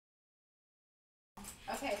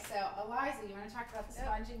Okay, so Eliza, you want to talk about the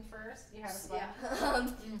sponging first? You have a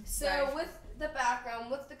sponge. Yeah. So with the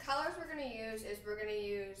background, with the colors we're going to use is we're going to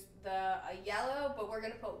use the yellow, but we're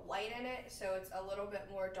going to put white in it, so it's a little bit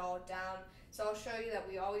more dulled down. So I'll show you that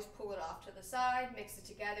we always pull it off to the side, mix it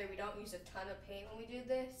together. We don't use a ton of paint when we do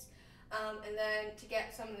this. And then to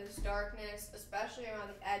get some of this darkness, especially around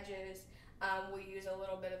the edges, we use a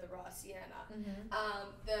little bit of the raw sienna.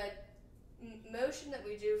 The motion that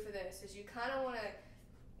we do for this is you kind of want to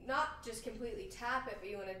not just completely tap it, but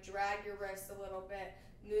you want to drag your wrist a little bit,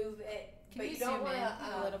 move it. Can you don't zoom in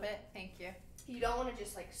a little bit? Thank you. You don't want to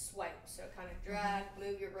just like swipe, so kind of drag,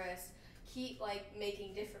 move your wrist, keep like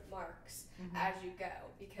making different marks as you go,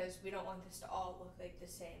 because we don't want this to all look like the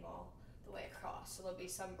same all the way across. So there'll be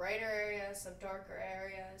some brighter areas, some darker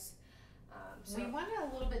areas. So we want it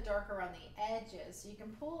a little bit darker around the edges, so you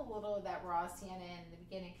can pull a little of that raw sienna in the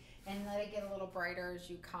beginning and let it get a little brighter as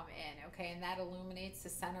you come in, okay? And that illuminates the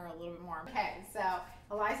center a little bit more. Okay, so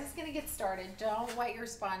Eliza's gonna get started. Don't wet your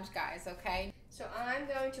sponge, guys, okay? So I'm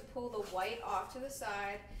going to pull the white off to the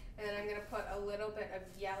side, and then I'm gonna put a little bit of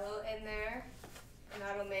yellow in there, and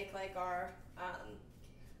that'll make like our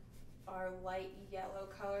light yellow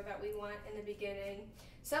color that we want in the beginning.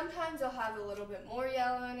 Sometimes I'll have a little bit more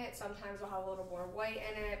yellow in it, sometimes I'll have a little more white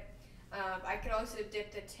in it. I could also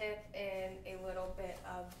dip the tip in a little bit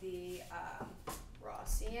of the raw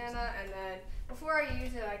sienna, and then before I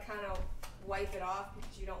use it, I kind of wipe it off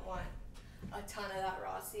because you don't want a ton of that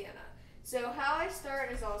raw sienna. So how I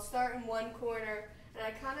start is I'll start in one corner, and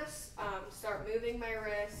I kind of start moving my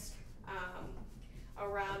wrist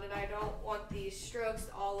around, and I don't want these strokes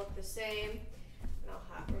to all look the same. And I'll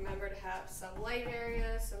remember to have some light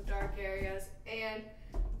areas, some dark areas, and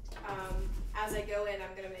as I go in,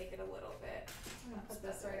 I'm going to make it a little bit. I'm going to put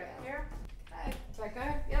this right up here. Okay. Is that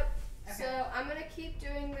good? Yep. Okay. So I'm going to keep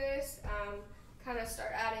doing this, kind of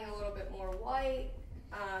start adding a little bit more white.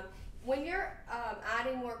 When you're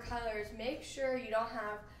adding more colors, make sure you don't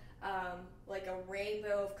have like a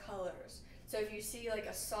rainbow of colors. So if you see like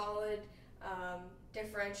a solid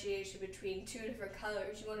differentiation between two different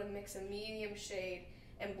colors, you want to mix a medium shade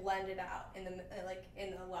and blend it out in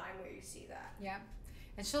the line where you see that. Yeah.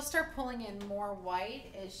 And she'll start pulling in more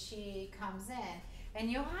white as she comes in.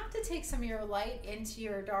 And you'll have to take some of your light into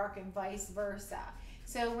your dark and vice versa.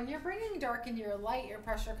 So when you're bringing dark into your light, your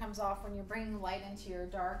pressure comes off. When you're bringing light into your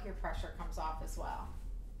dark, your pressure comes off as well.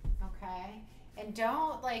 Okay? And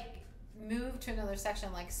don't like move to another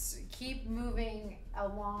section. Like keep moving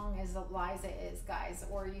along as Eliza is, guys.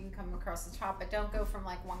 Or you can come across the top, but don't go from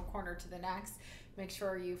like one corner to the next. Make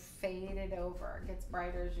sure you fade it over. It gets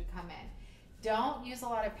brighter as you come in. Don't use a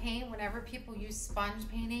lot of paint. Whenever people use sponge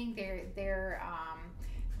painting, they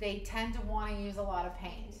tend to want to use a lot of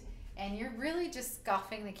paint. And you're really just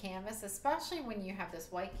scuffing the canvas, especially when you have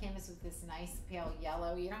this white canvas with this nice pale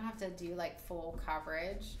yellow. You don't have to do like full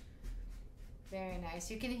coverage. Very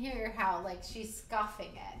nice. You can hear how like she's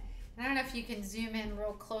scuffing it. And I don't know if you can zoom in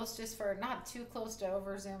real close, just for not too close to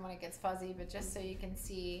over zoom when it gets fuzzy, but just so you can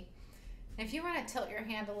see. And if you want to tilt your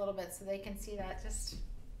hand a little bit so they can see that, just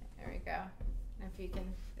there we go. And if you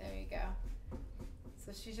can, there you go.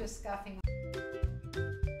 So she's just scuffing.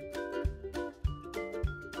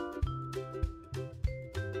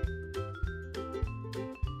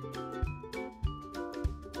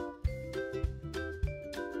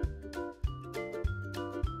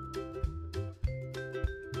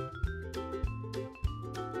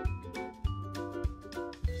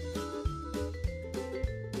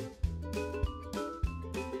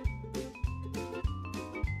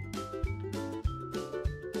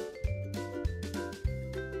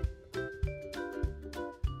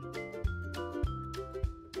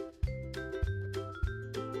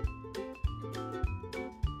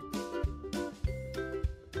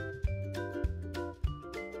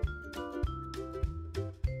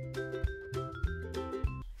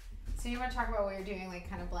 So you want to talk about what you're doing, like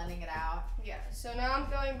kind of blending it out? Yeah, so now I'm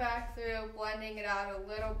going back through, blending it out a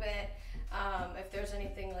little bit. If there's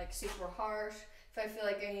anything like super harsh, if I feel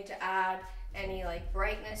like I need to add any like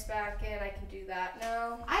brightness back in, I can do that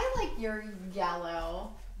now. I like your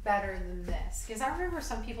yellow better than this, because I remember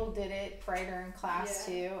some people did it brighter in class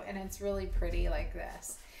too, and it's really pretty like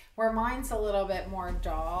this. Where mine's a little bit more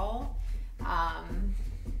dull, and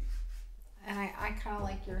I kind of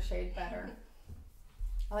like your shade better.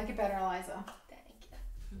 I like it better, Eliza. Thank you.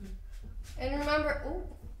 And remember,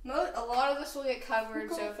 a lot of this will get covered,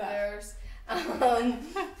 so if there's if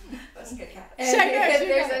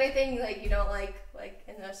there's anything like you don't like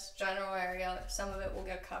in this general area, some of it will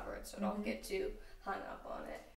get covered, so don't get too hung up on it.